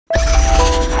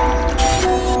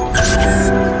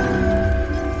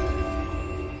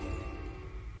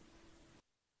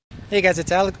Hey guys,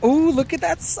 it's Alex. Oh, look at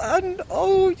that sun.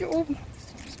 Oh,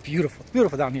 it's beautiful.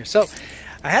 Beautiful down here. So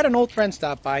I had an old friend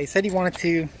stop by. He said he wanted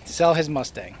to sell his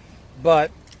Mustang,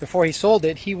 but before he sold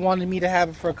it, he wanted me to have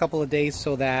it for a couple of days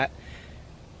so that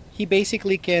he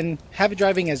basically can have it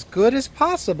driving as good as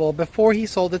possible before he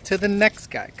sold it to the next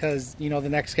guy, because you know the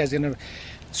next guy's gonna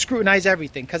scrutinize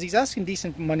everything, because he's asking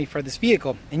decent money for this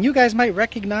vehicle. And you guys might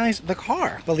recognize the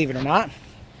car, believe it or not.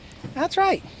 That's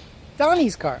right,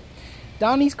 Donnie's car.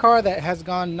 Donnie's car that has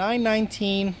gone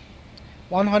 919,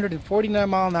 149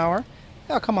 mile an hour.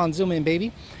 Oh, come on, zoom in,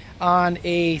 baby. On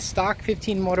a stock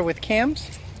 15 motor with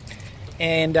CAMS.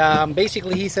 And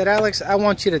basically he said, Alex, I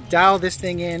want you to dial this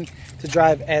thing in to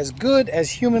drive as good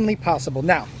as humanly possible.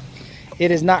 Now,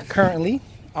 it is not currently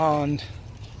on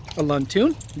a Lund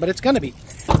tune, but it's gonna be,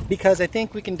 because I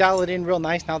think we can dial it in real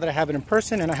nice now that I have it in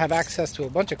person and I have access to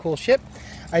a bunch of cool shit.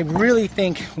 I really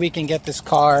think we can get this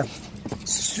car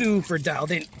super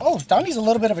dialed in. Oh, Donnie's a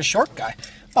little bit of a short guy.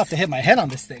 I'm about to hit my head on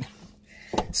this thing.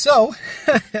 So,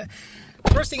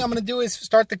 first thing I'm gonna do is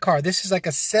start the car. This is like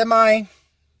a semi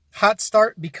hot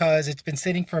start because it's been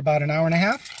sitting for about an hour and a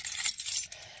half.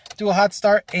 Do a hot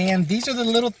start, and these are the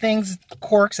little things,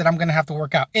 quirks that I'm gonna have to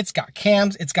work out. It's got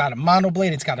CAMS, it's got a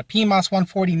monoblade, it's got a PMOS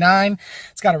 149,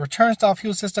 it's got a return style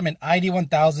fuel system, an ID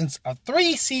 1000s, a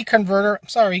 3C converter,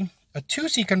 a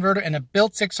 2C converter, and a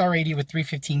built 6R80 with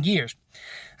 315 gears.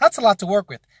 That's a lot to work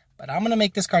with, but I'm gonna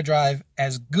make this car drive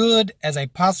as good as I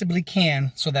possibly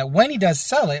can so that when he does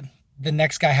sell it, the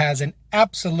next guy has an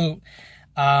absolute,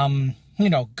 you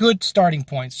know, good starting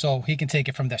point so he can take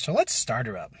it from there. So let's start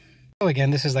her up. So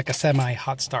again, this is like a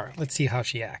semi-hot start. Let's see how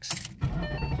she acts.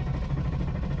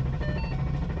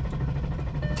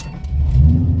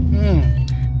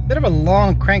 Bit of a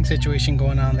long crank situation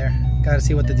going on there. Gotta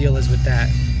see what the deal is with that.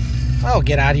 Oh,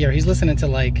 get out of here. He's listening to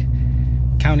like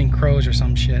Counting Crows or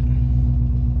some shit.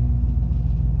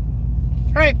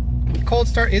 All right, cold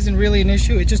start isn't really an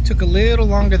issue. It just took a little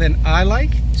longer than I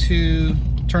like to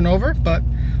turn over, but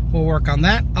we'll work on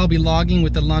that. I'll be logging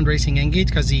with the Lund Racing N-Gauge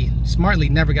because he smartly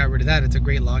never got rid of that. It's a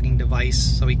great logging device,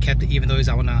 so he kept it even though he's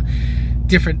on a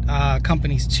different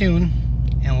company's tune,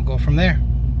 and we'll go from there.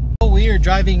 We are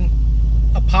driving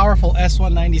a powerful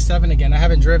S197 again. I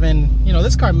haven't driven, you know,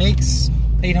 this car makes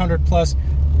 800 plus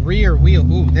rear wheel.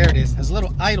 Ooh, there it is. There's a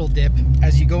little idle dip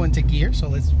as you go into gear, so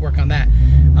let's work on that.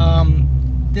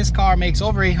 This car makes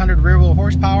over 800 rear wheel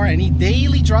horsepower, and he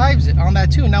daily drives it on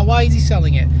that too. Now, why is he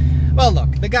selling it? Well, look,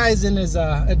 the guy's in his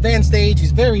advanced age.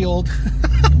 He's very old.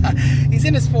 He's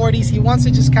in his 40s. He wants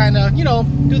to just kind of, you know,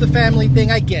 do the family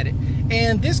thing. I get it.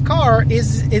 And this car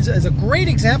is a great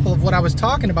example of what I was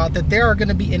talking about, that there are going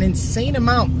to be an insane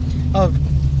amount of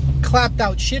clapped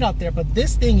out shit out there, but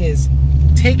this thing is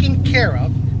taken care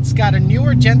of. It's got a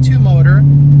newer Gen 2 motor,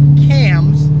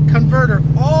 CAMS, converter,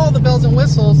 all the bells and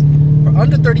whistles for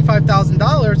under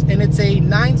 $35,000, and it's a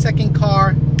 9-second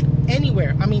car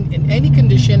anywhere. I mean, in any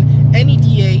condition, any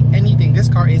DA, anything. This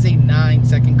car is a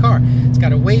 9-second car. It's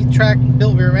got a wave track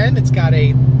built rear end. It's got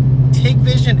a TIG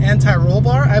Vision anti-roll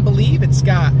bar, I believe. It's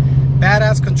got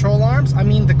badass control arms. I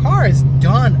mean, the car is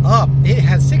done up. It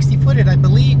has 60 footed, I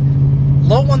believe,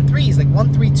 low 1.3s, like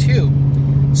 1.32.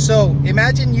 So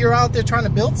imagine you're out there trying to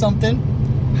build something.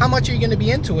 How much are you going to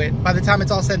be into it by the time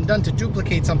it's all said and done to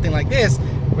duplicate something like this,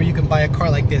 where you can buy a car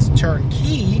like this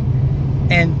turnkey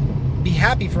and be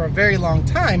happy for a very long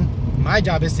time? My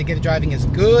job is to get it driving as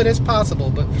good as possible,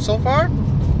 but so far,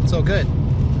 so good.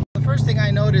 The first thing I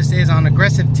noticed is on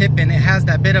aggressive tipping, it has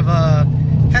that bit of a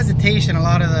hesitation a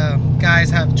lot of the guys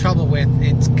have trouble with.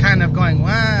 It's kind of going,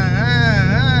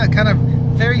 kind of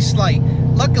very slight.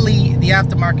 Luckily, the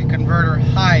aftermarket converter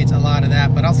hides a lot of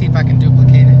that, but I'll see if I can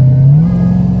duplicate it.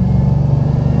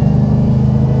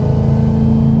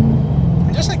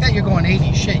 And just like that, you're going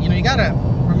 80. Shit, you know, you gotta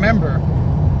remember,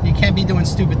 you can't be doing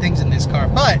stupid things in this car.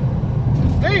 But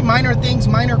very minor things,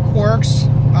 minor quirks.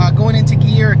 Going into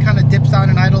gear, it kind of dips down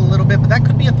and idle a little bit, but that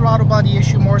could be a throttle body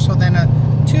issue more so than a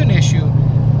tune issue.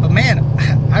 But man,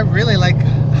 I really like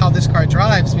how this car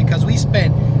drives, because we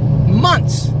spent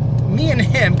months, me and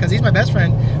him, because he's my best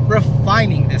friend,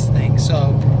 refining this thing.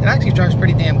 So it actually drives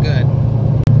pretty damn good.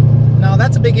 Now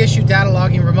that's a big issue, data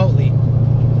logging remotely.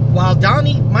 While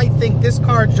Donnie might think this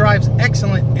car drives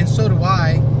excellent, and so do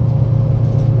I,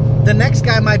 the next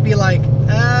guy might be like,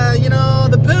 you know,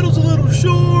 the pedal's a little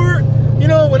short. You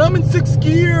know, when I'm in 6th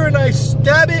gear and I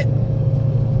stab it,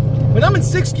 when I'm in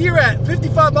 6th gear at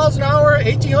 55 miles an hour,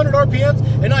 1800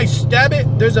 RPMs, and I stab it,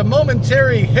 there's a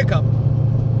momentary hiccup.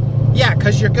 Yeah,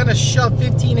 because you're going to shove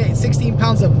 15, 16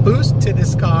 pounds of boost to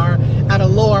this car at a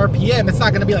low RPM. It's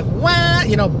not going to be like, wah,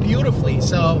 you know, beautifully.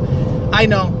 So I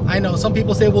know. Some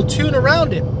people say, well, tune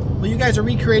around it. well, you guys are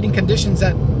recreating conditions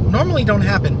that normally don't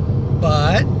happen,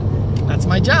 but that's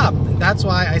my job. That's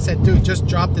why I said, dude, just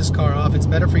drop this car off. It's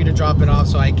better for you to drop it off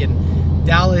so I can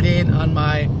dial it in on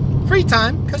my free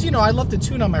time, because, you know, I love to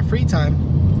tune on my free time.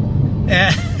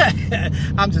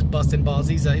 I'm just busting balls.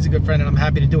 He's a good friend, and I'm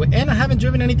happy to do it. And I haven't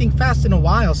driven anything fast in a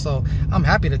while, so I'm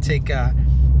happy to take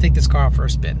this car out for a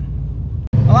spin.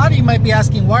 A lot of you might be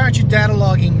asking, why aren't you data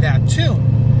logging that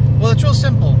tune? Well, it's real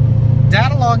simple.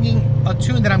 Data logging a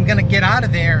tune that I'm going to get out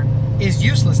of there is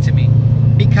useless to me,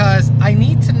 because I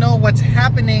need to know what's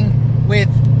happening with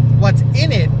what's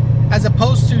in it, as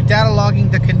opposed to data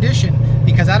logging the condition,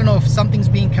 because I don't know if something's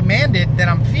being commanded that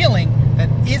I'm feeling that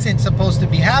isn't supposed to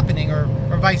be happening, or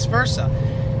vice versa.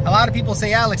 A lot of people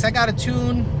say, Alex, I got a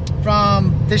tune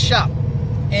from this shop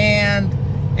and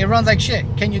it runs like shit.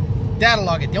 Can you data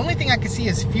log it? The only thing I can see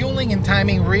is fueling and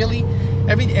timing, really.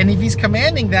 And if he's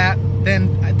commanding that,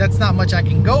 then that's not much I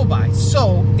can go by.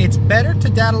 So it's better to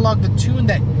data log the tune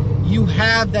that you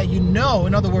have, that you know.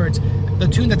 In other words, the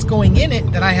tune that's going in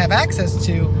it that I have access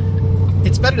to,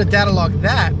 it's better to data log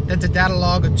that than to data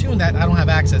log a tune that I don't have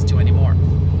access to anymore.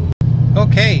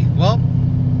 Okay, well,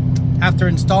 after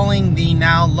installing the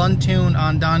now Lund tune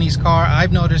on Donnie's car,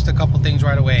 I've noticed a couple things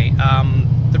right away.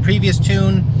 The previous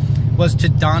tune was to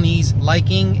Donnie's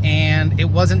liking, and it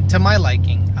wasn't to my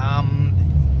liking.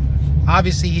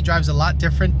 Obviously, he drives a lot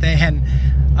different than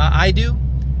I do,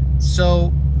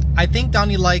 so I think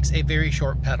Donnie likes a very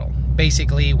short pedal.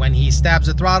 Basically, when he stabs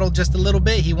the throttle just a little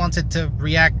bit, he wants it to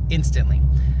react instantly.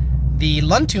 The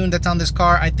Lund tune that's on this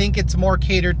car, I think it's more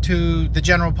catered to the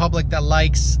general public that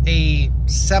likes a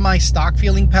semi-stock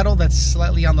feeling pedal that's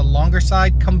slightly on the longer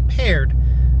side compared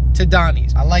to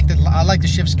Donnie's. I like the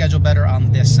shift schedule better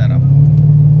on this setup.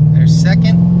 There's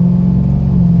second,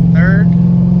 third,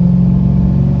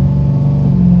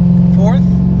 fourth.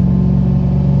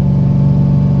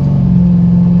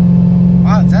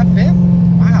 Wow, is that fifth?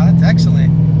 Wow, that's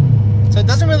excellent. So it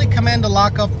doesn't really command a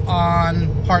lockup on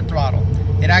part throttle.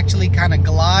 It actually kind of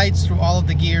glides through all of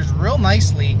the gears real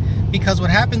nicely, because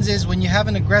what happens is when you have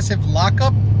an aggressive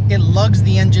lockup, it lugs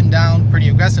the engine down pretty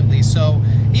aggressively. So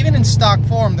even in stock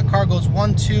form, the car goes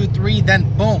 1, 2, 3,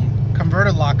 then boom,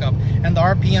 converted lockup, and the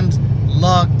RPMs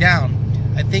lug down.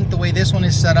 I think the way this one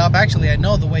is set up, actually I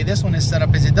know the way this one is set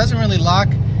up, is it doesn't really lock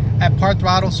at part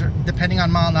throttles depending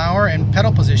on mile an hour and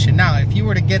pedal position. Now, if you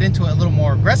were to get into it a little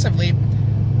more aggressively,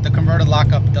 the converted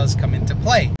lockup does come into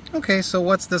play. Okay, so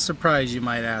what's the surprise, you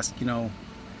might ask? You know,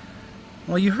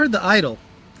 well, you heard the idle,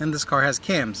 and this car has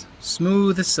cams.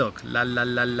 Smooth as silk, la la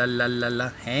la la la la la,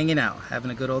 hanging out,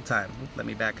 having a good old time. Let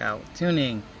me back out.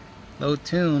 Tuning, low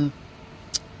tune,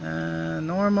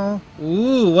 normal.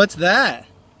 Ooh, what's that?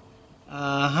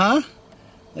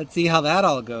 Let's see how that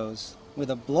all goes with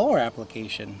a blower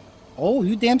application. Oh,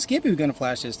 you damn skippy, we're gonna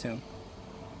flash this tune.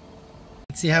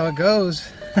 Let's see how it goes.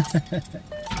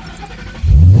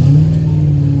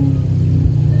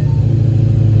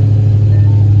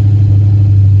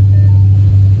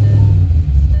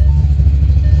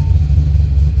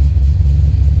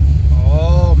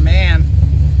 Oh man,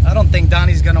 I don't think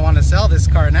Donnie's gonna want to sell this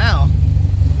car now.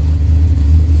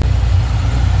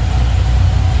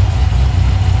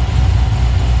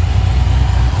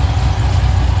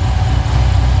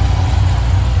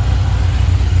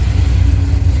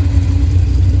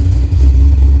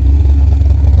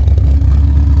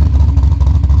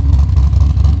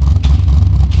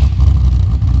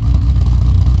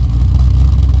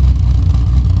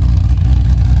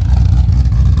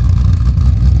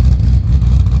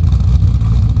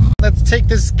 Take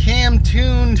this cam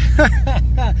tuned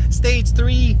stage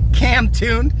 3 cam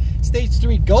tuned stage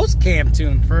 3 ghost cam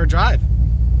tune for a drive.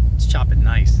 Let's chop it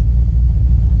nice.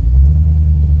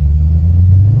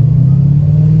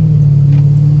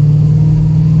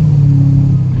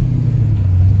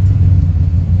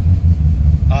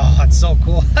 Oh, that's so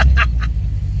cool.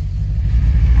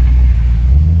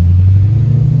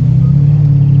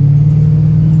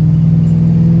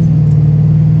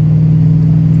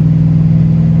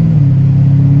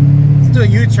 A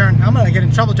U-turn. I'm gonna get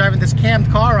in trouble driving this cammed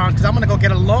car on, because I'm gonna go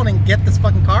get a loan and get this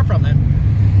fucking car from him.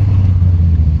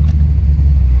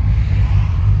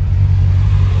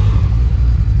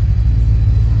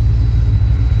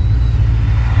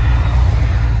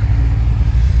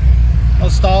 No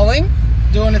stalling,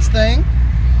 doing its thing.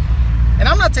 And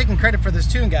I'm not taking credit for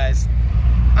this tune, guys.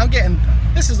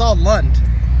 This is all Lund.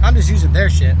 I'm just using their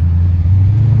shit.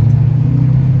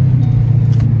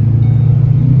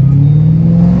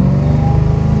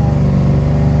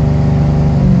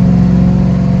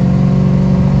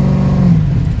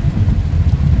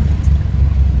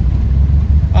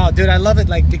 Dude, I love it,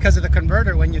 like, because of the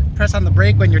converter. When you press on the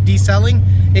brake, when you're decelling,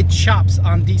 it chops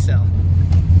on decel.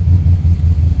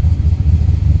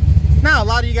 Now, a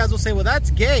lot of you guys will say, well,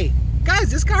 that's gay. Guys,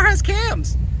 this car has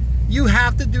cams. You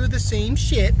have to do the same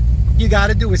shit you got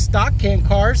to do with stock cam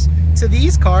cars to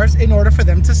these cars in order for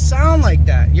them to sound like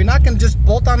that. You're not going to just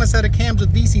bolt on a set of cams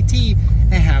with VCT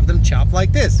and have them chop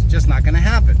like this. Just not going to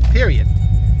happen, period.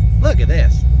 Look at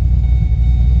this.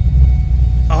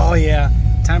 Oh yeah,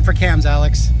 time for cams,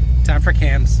 Alex. Time for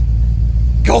cams.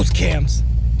 Ghost cams.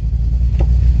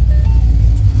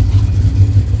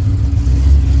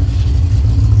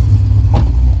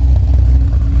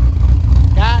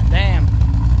 God damn.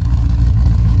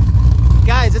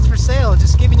 Guys, it's for sale.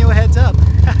 Just giving you a heads up.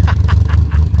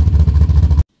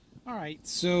 Alright,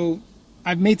 so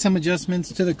I've made some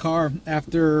adjustments to the car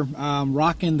after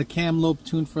rocking the cam lobe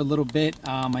tune for a little bit.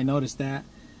 I noticed that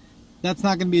that's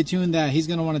not going to be a tune that he's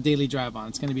going to want to daily drive on.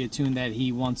 It's going to be a tune that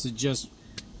he wants to just,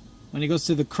 when he goes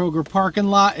to the Kroger parking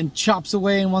lot and chops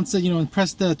away and wants to, you know,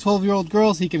 impress the 12-year-old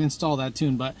girls, he can install that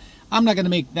tune. But I'm not going to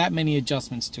make that many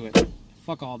adjustments to it.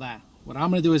 Fuck all that. What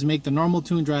I'm going to do is make the normal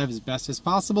tune drive as best as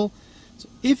possible. So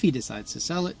if he decides to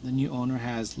sell it, the new owner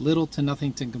has little to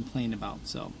nothing to complain about.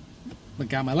 So I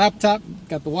got my laptop,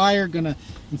 got the wire, gonna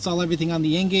install everything on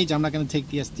the N-Gage. I'm not gonna take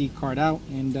the SD card out,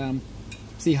 and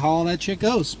see how all that shit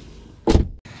goes.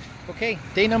 Okay,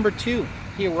 day number 2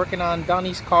 here, working on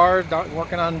Donnie's car,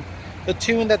 working on the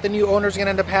tune that the new owner is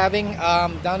gonna end up having.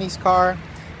 Donnie's car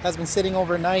has been sitting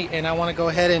overnight, and I want to go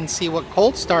ahead and see what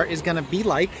cold start is gonna be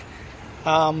like,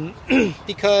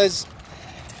 because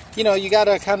you know, you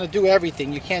gotta kind of do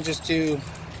everything. You can't just do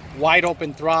wide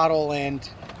open throttle and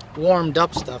warmed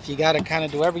up stuff. You got to kind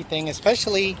of do everything,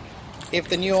 especially if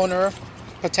the new owner,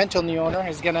 potential new owner,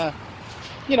 is gonna,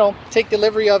 you know, take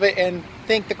delivery of it and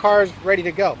think the car is ready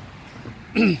to go.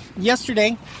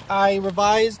 Yesterday I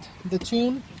revised the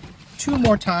tune 2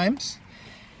 more times.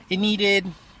 It needed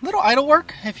a little idle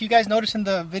work. If you guys notice in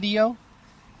the video,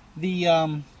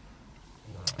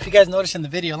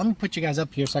 let me put you guys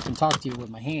up here so I can talk to you with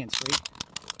my hands straight.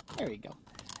 There you go.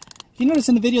 If you notice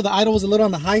in the video, the idle was a little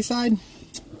on the high side,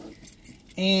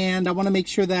 and I want to make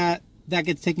sure that that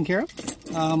gets taken care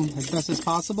of as best as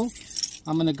possible.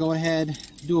 I'm going to go ahead,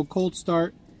 do a cold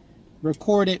start,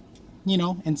 record it, you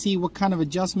know, and see what kind of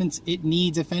adjustments it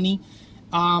needs, if any.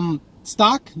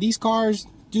 Stock, these cars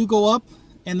do go up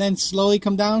and then slowly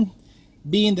come down,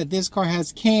 being that this car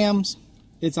has cams.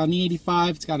 It's on E85,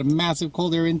 it's got a massive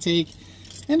cold air intake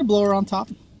and a blower on top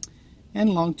and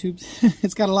long tubes.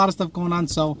 It's got a lot of stuff going on,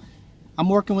 so I'm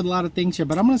working with a lot of things here,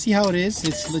 but I'm going to see how it is.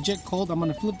 It's legit cold. I'm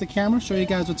going to flip the camera, show you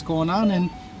guys what's going on, and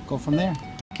go from there.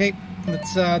 Okay,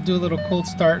 let's do a little cold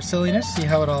start silliness, see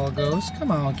how it all goes.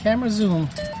 Come on, camera zoom.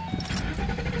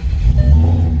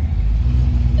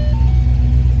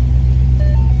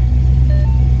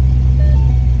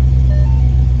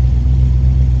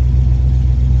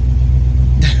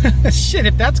 Shit,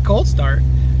 if that's cold start,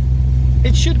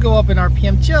 it should go up in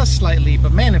RPM just slightly,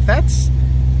 but man, if that's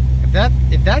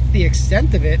the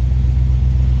extent of it,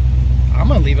 I'm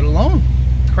gonna leave it alone.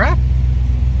 Crap.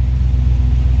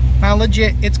 Now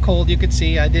legit, it's cold. You could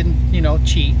see I didn't, you know,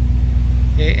 cheat.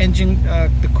 The engine,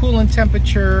 the coolant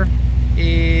temperature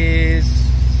is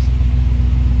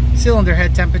cylinder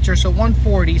head temperature, so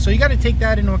 140. So you got to take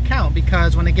that into account,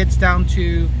 because when it gets down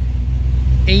to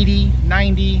 80,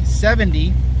 90,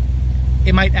 70,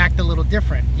 it might act a little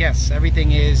different. Yes,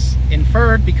 everything is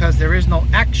inferred because there is no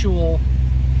actual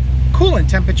coolant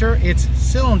temperature, it's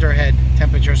cylinder head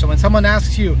temperature. So when someone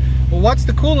asks you, well, what's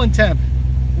the coolant temp?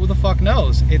 Who the fuck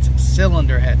knows? It's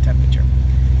cylinder head temperature.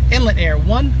 Inlet air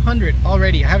 100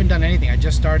 already. I haven't done anything, I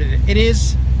just started it. It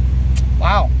is,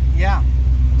 wow, yeah,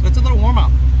 so it's a little warm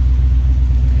out.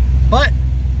 But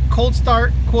cold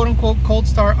start, quote unquote cold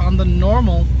start on the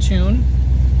normal tune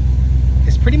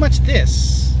is pretty much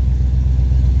this.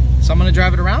 So I'm gonna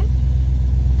drive it around,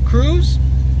 cruise,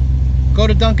 go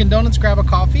to Dunkin' Donuts, grab a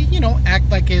coffee, you know, act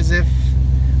like as if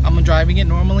I'm driving it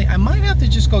normally. I might have to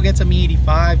just go get some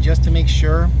E85 just to make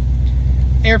sure.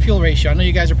 Air fuel ratio. I know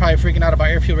you guys are probably freaking out about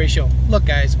air fuel ratio. Look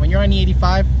guys, when you're on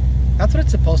E85, that's what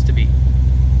it's supposed to be.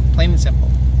 Plain and simple.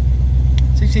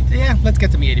 So you say, yeah, let's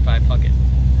get some E85, fuck it.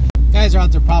 Guys are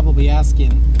out there probably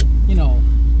asking, you know,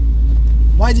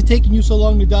 why is it taking you so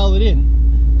long to dial it in?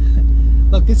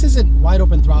 Look, this isn't wide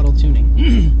open throttle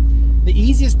tuning. The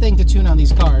easiest thing to tune on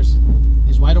these cars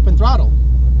is wide open throttle.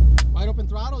 Wide open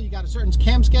throttle, you got a certain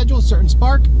cam schedule, certain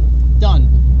spark,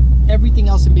 done. Everything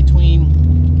else in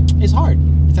between is hard.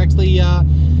 It's actually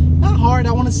not hard,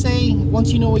 I want to say,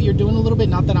 once you know what you're doing a little bit.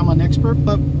 Not that I'm an expert,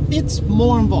 but it's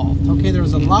more involved. Okay,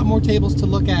 there's a lot more tables to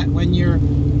look at when you're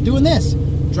doing this.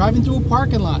 driving through a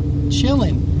parking lot,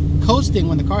 chilling, coasting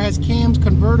when the car has CAMS,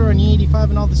 converter, and E85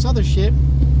 and all this other shit.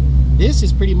 This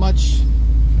is pretty much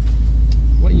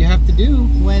what you have to do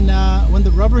when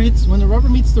the rubber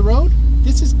meets the road.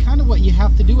 This is kind of what you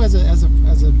have to do as a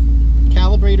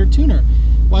calibrator tuner.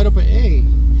 Wide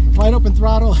open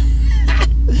throttle.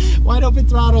 Wide open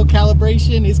throttle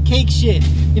calibration is cake shit.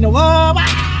 You know,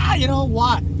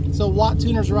 watt. So watt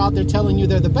tuners are out there telling you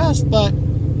they're the best, but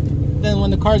then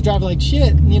when the cars drive like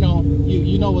shit, you know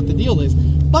what the deal is.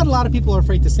 But a lot of people are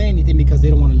afraid to say anything because they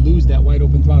don't want to lose that wide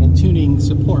open throttle tuning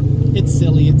support. It's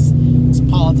silly, it's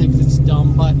politics, it's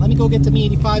dumb. But let me go get to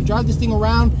E85, drive this thing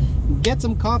around, get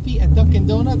some coffee at Dunkin'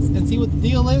 Donuts, and see what the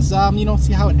deal is.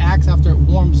 See how it acts after it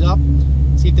warms up.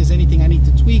 See if there's anything I need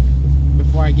to tweak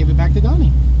before I give it back to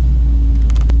Donnie.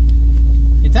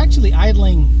 It's actually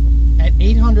idling at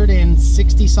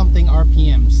 860 something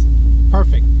RPMs.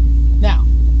 Perfect. Now,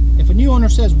 if a new owner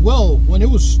says, well, when it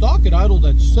was stock it idled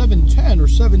at 710 or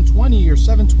 720 or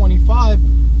 725,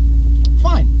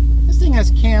 fine. This thing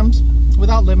has CAMS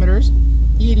without limiters,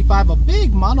 E85, a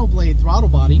big monoblade throttle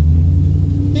body,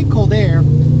 big cold air.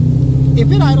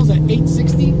 If it idles at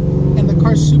 860 and the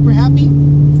car's super happy,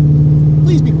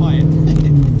 please be quiet.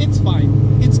 It's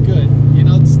fine. It's good. You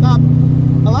know, stop.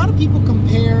 A lot of people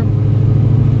compare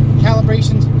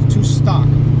calibrations to stock.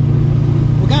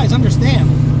 Well, guys, understand.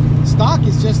 Stock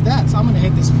is just that. So I'm going to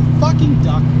hit this fucking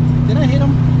duck. Did I hit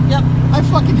him? Yep, I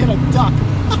fucking hit a duck.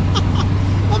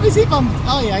 Let me see if I'm...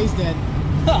 Oh, yeah, he's dead.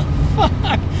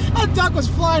 Fuck. A duck was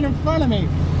flying in front of me.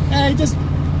 And he just...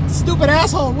 Stupid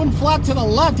asshole wouldn't flap to the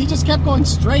left. He just kept going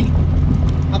straight.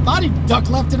 I thought he'd duck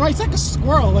left and right. It's like a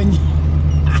squirrel.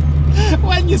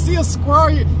 When you see a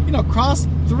squirrel, you know, cross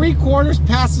 3/4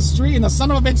 past the street and the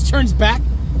son of a bitch turns back.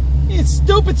 It's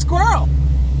stupid squirrel.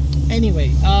 Anyway,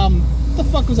 what the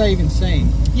fuck was I even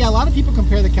saying? Yeah, a lot of people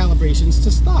compare the calibrations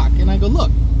to stock, and I go,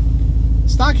 look,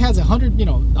 stock has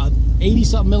 80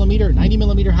 something millimeter, 90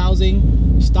 millimeter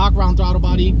housing, stock round throttle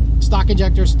body, stock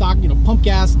injector, stock, pump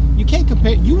gas. You can't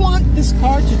compare. You want this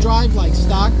car to drive like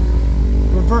stock,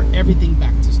 revert everything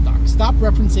back to stock. Stop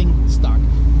referencing stock.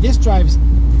 This drives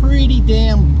pretty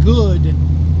damn good,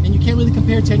 and you can't really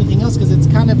compare it to anything else because it's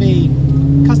kind of a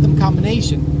custom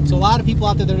combination. So a lot of people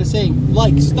out there that are saying,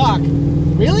 like stock,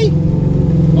 really?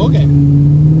 Okay.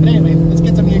 But anyway, let's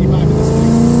get some E85 with this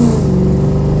thing.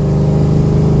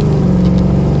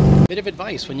 Bit of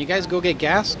advice, when you guys go get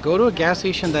gas, go to a gas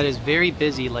station that is very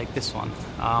busy like this one.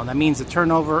 That means the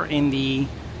turnover in the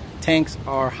tanks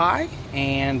are high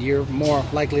and you're more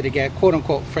likely to get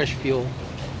quote-unquote fresh fuel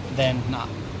than not.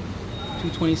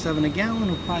 $2.27 a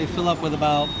gallon will probably fill up with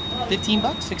about 15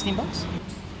 bucks, 16 bucks.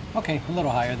 Okay, a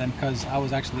little higher then because I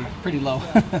was actually pretty low.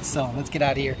 So let's get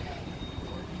out of here.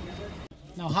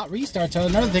 Now hot restarts are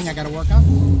another thing I got to work on.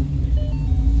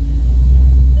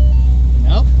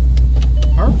 Nope.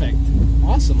 Perfect.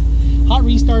 Awesome. Hot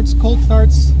restarts, cold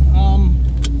starts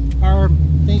are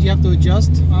things you have to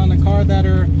adjust on a car that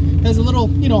has a little,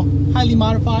 highly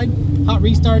modified. Hot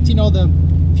restarts, the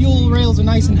fuel rails are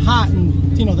nice and hot, and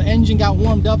the engine got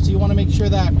warmed up, so you want to make sure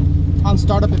that on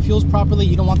startup it fuels properly.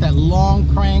 You don't want that long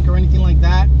crank or anything like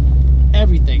that.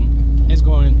 Everything is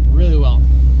going really well.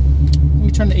 Let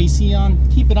me turn the AC on.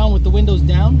 Keep it on with the windows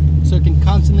down so it can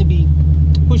constantly be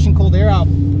pushing cold air out,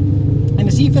 and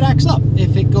to see if it acts up,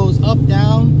 if it goes up,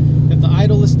 down, if the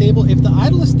idle is stable. If the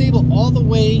idle is stable all the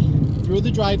way through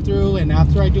the drive-through and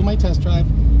after I do my test drive,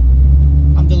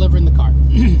 I'm delivering the car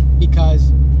because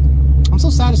I'm so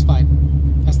satisfied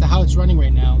as to how it's running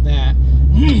right now that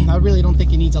I really don't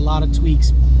think it needs a lot of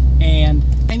tweaks. And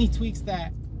any tweaks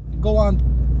that go on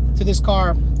to this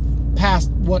car past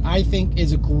what I think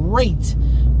is a great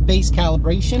base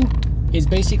calibration is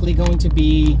basically going to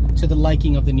be to the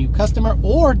liking of the new customer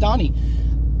or Donnie.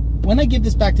 When I give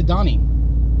this back to Donnie,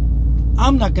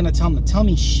 I'm not gonna tell him to tell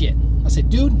me shit. I said,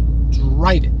 dude,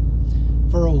 drive it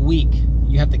for a week.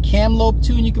 You have the cam lobe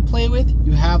tune you can play with.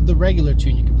 You have the regular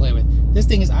tune you can play with. This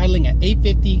thing is idling at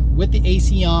 850 with the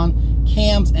AC on,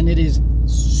 CAMS, and it is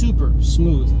super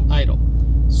smooth idle.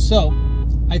 So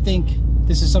I think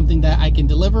this is something that I can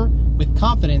deliver with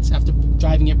confidence after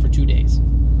driving it for 2 days.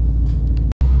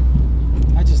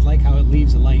 I just like how it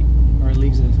leaves a light, or it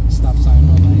leaves a stop sign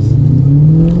real nice.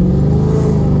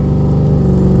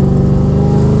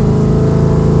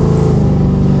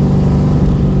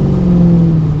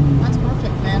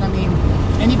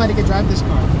 Anybody could drive this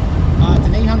car. It's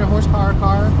an 800 horsepower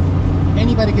car.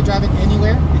 Anybody could drive it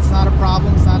anywhere. It's not a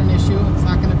problem. It's not an issue. It's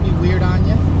not going to be weird on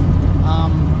you.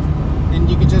 And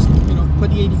you could just,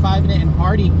 put the 85 in it and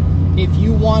party. If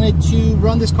you wanted to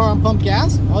run this car on pump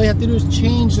gas, all you have to do is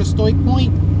change the stoic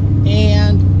point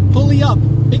and pulley up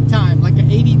big time, like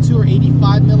an 82 or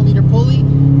 85 millimeter pulley.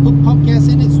 Put pump gas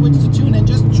in it, switch to tune, and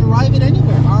just drive it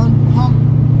anywhere on pump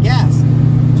gas.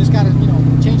 Just gotta, you know,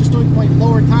 change the story point,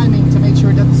 lower timing to make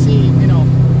sure it doesn't see, you know,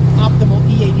 optimal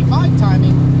E85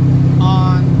 timing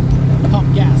on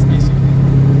pump gas, basically.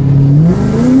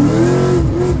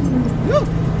 Woo!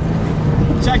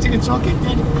 Traction control kicked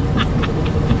in.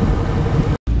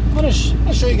 I'm gonna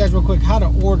show you guys real quick how to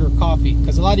order coffee,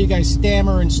 because a lot of you guys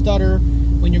stammer and stutter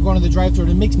when you're going to the drive-thru,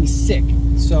 and it makes me sick.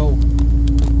 So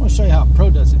I'm gonna show you how a pro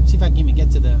does it. See if I can even get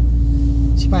to the.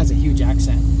 She probably has a huge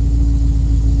accent.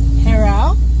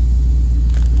 Hello.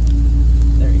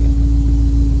 There you go.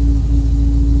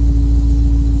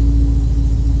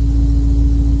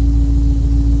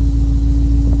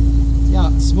 Yeah,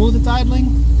 smooth it's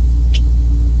idling.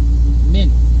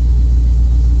 Mint.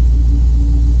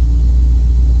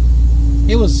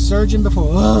 It was surging before.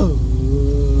 Oh,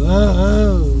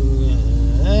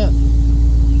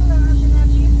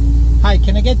 Hi,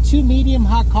 can I get 2 medium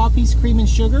hot coffees, cream and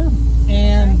sugar,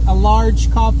 and a large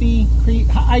coffee,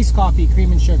 iced coffee,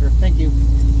 cream and sugar? Thank you.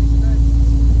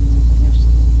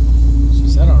 She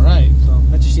said all right, so I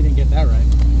bet you she didn't get that right.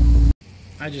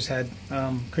 I just had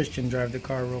Christian drive the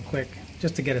car real quick,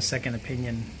 just to get a second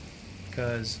opinion,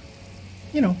 because,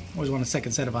 you know, always want a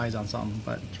second set of eyes on something,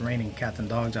 but it's raining cats and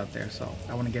dogs out there, so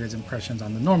I want to get his impressions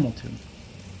on the normal tune.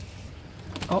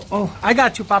 Oh, I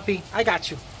got you, Papi. I got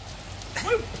you.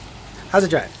 How's it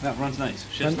drive? That runs nice.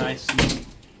 Shit's nice.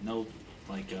 No,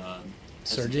 like,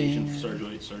 surging,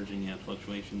 yeah,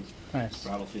 fluctuations. Nice.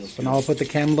 Throttle feels So now I'll put the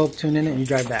CAMMED tune in it and you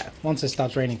drive that. Once it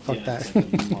stops raining, fuck that.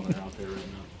 Exactly. While they're out there right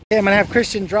now. Okay, I'm gonna have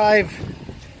Christian drive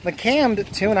the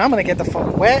CAMMED tune. I'm gonna get the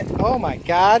phone wet. Oh my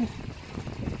God.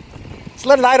 Just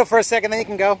let it idle for a second, then you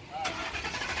can go.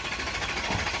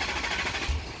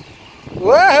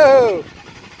 Whoa!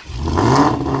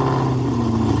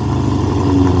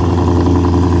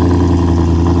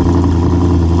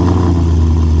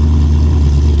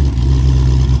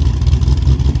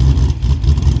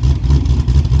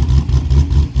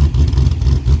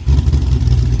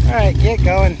 All right, get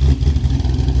going.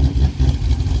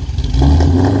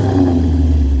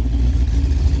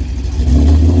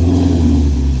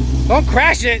 Don't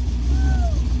crash it.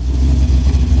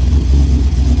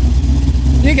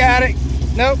 You got it.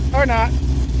 Nope, or not.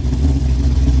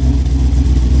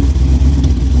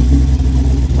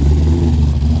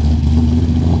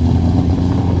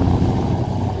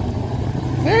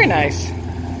 Very nice.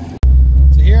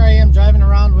 So here I am driving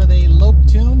around with a Lope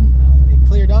tune. It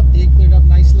cleared up. It cleared up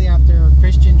nicely after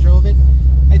Christian drove it.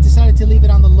 I decided to leave it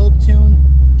on the Lope tune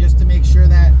just to make sure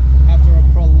that after a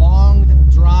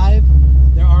prolonged drive,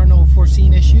 there are no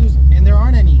foreseen issues, and there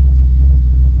aren't any.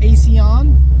 AC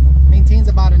on, maintains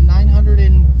about a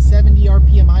 970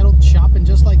 RPM idle, chopping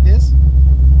just like this.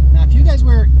 Now, if you guys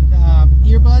wear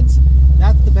earbuds,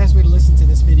 that's the best way to listen to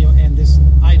this video and this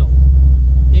idle.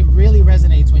 It really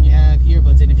resonates when you have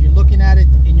earbuds, and if you're looking at it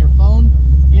in your phone,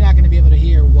 you're not going to be able to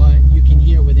hear what you can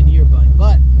hear with an earbud.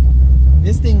 But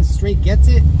this thing straight gets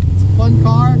it. It's a fun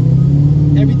car.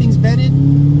 Everything's vetted,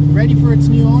 ready for its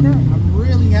new owner. I'm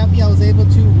really happy I was able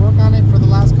to work on it for the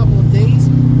last couple of days,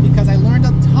 because I learned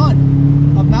a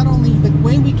ton of not only the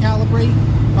way we calibrate,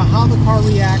 but how the car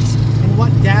reacts and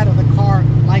what data the car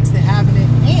likes to have in it,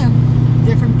 and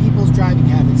different people's driving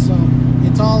habits. So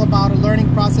it's all about a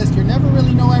learning process. You never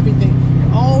really know everything.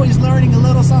 You're always learning a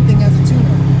little something as a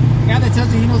tuner. The guy that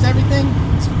tells you he knows everything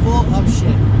is full of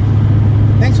shit.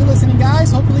 Thanks for listening,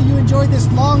 guys. Hopefully you enjoyed this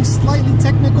long, slightly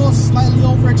technical, slightly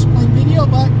over-explained video,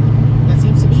 but that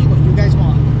seems to be what you